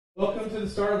Welcome to the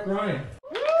Startup Grind.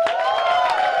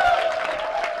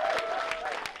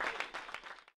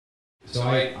 So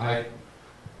I've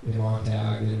been on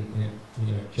tag and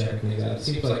checking things out. It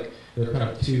seems like there are kind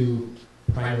of two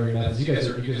primary methods. You guys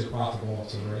are profitable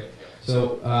also, right?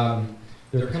 So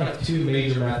there are kind of two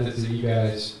major methods that you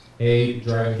guys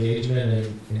drive engagement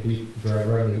and B, drive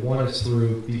revenue. One is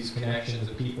through these connections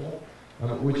of people,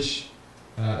 which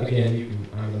again,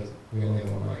 we only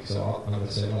have one mic, so I'm going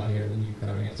to say a lot here, and then you can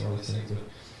kind of answer all these things. But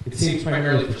it seems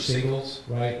primarily for singles,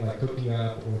 right, like hooking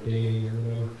up or dating or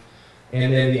whatever.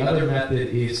 And then the other method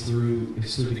is through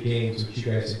the games, which you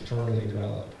guys internally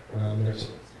develop.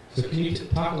 So can you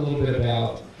talk a little bit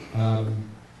about,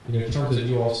 in terms of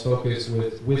you all's focus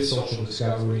with social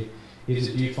discovery? Do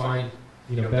you find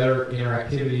better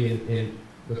interactivity and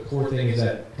the core thing is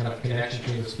that kind of connection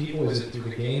between those people? Is it through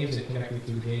the games and connecting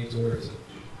through the games? Where is it?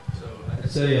 So I'd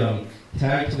say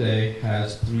Tag today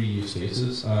has 3 use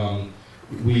cases.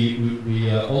 We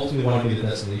ultimately want to be the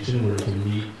destination where we can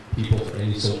meet people for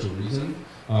any social reason.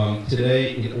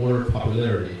 Today, in order of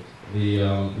popularity, the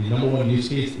number 1 use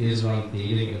case is around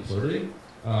dating and flirting.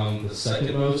 The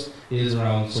second most is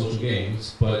around social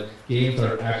games, but games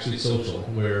are actually social,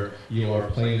 where you are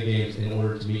playing the games in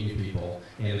order to meet new people,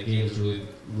 and the game is really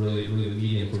the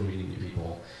medium for meeting new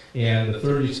people. And the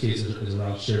third use case is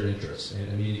around shared interests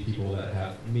and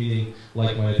meeting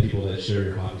like-minded people that share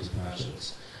your hobbies and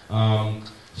passions.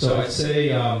 So I'd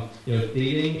say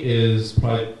dating is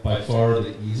probably by far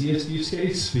the easiest use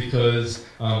case because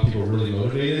people are really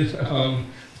motivated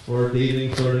for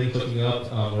dating, flirting, hooking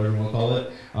up, whatever you want to call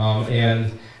it.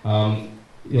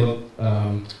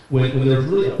 When there's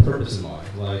really a purpose in mind,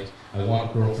 like I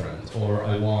want a girlfriend, or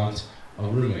I want a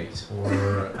roommate,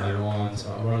 or I want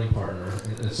a running partner,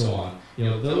 and so on.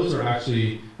 Those are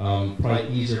actually probably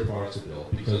easier products to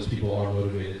build because people are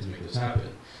motivated to make this happen.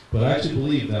 But I actually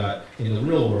believe that in the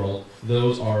real world,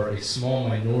 those are a small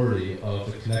minority of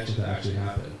the connections that actually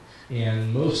happen.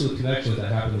 And most of the connections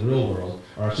that happen in the real world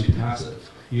are actually passive.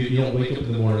 You don't wake up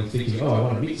in the morning thinking, oh, I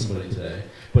want to meet somebody today.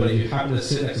 But if you happen to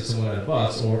sit next to someone at a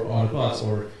bus, or on a bus,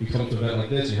 or you come to an event like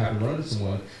this, you happen to run into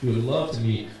someone, you would love to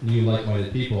meet new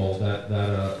like-minded people that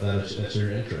share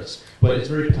your interests. But it's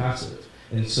very passive.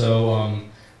 And so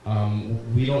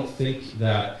we don't think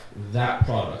that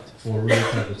product for really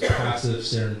kind of this passive,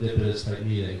 serendipitous type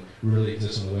meeting really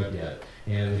exists on the web yet.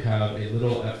 And we have a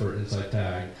little effort inside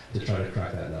Tag to try to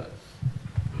crack that nut.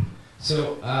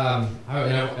 So on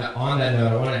that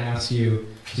note, I want to ask you.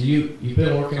 So you've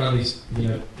been working on these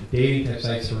dating type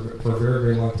sites for a very,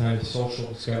 very long time, social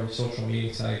discovery, social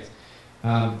meeting sites.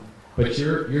 But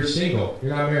you're single.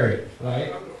 You're not married,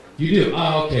 right? You do.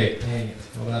 Oh, okay. Dang it.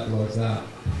 Well, that blows out.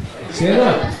 Stand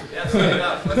up. Yeah, stand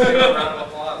up. Let's give a round of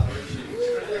applause.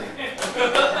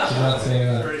 She's not saying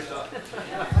that.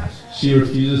 She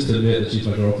refuses to admit that she's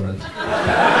my girlfriend.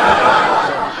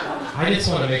 I just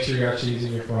want to make sure you're actually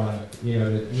using your product.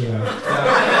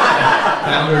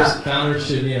 Founders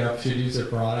should use their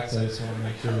products. I just want to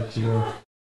make sure that you're